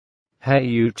Hey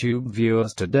YouTube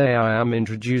viewers, today I am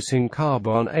introducing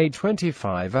Carbon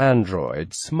A25 Android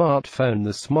smartphone.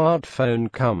 The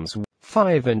smartphone comes with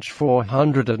 5-inch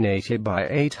 480 by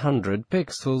 800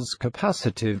 pixels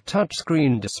capacitive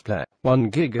touchscreen display,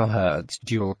 1 GHz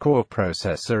dual-core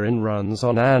processor and runs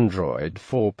on Android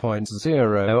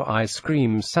 4.0 Ice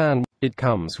Cream Sandwich. It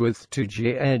comes with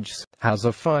 2G edge, has a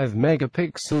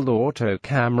 5-megapixel auto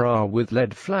camera with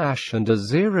LED flash and a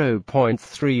 0.3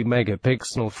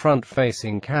 megapixel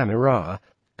front-facing camera.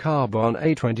 Carbon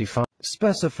A25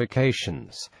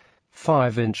 specifications: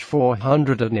 5-inch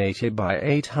 480 by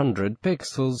 800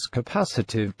 pixels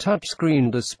capacitive touchscreen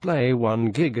display,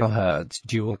 1 GHz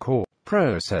dual-core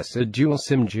processor, dual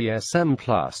SIM GSM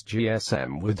plus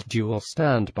GSM with dual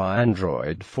standby,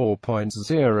 Android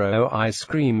 4.0 Ice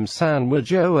Cream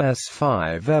Sandwich OS,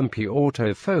 5 MP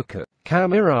autofocus,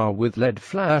 camera with LED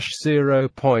flash,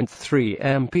 0.3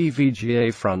 MP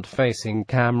VGA front-facing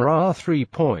camera,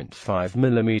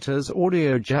 3.5mm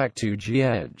audio jack, 2G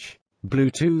edge,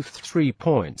 Bluetooth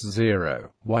 3.0,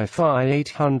 Wi-Fi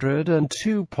 800 and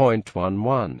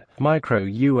 2.11, micro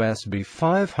USB,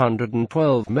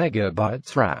 512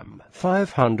 MB RAM,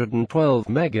 512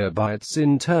 MB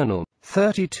internal,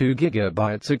 32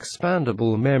 GB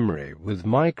expandable memory with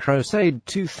microSD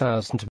 2000.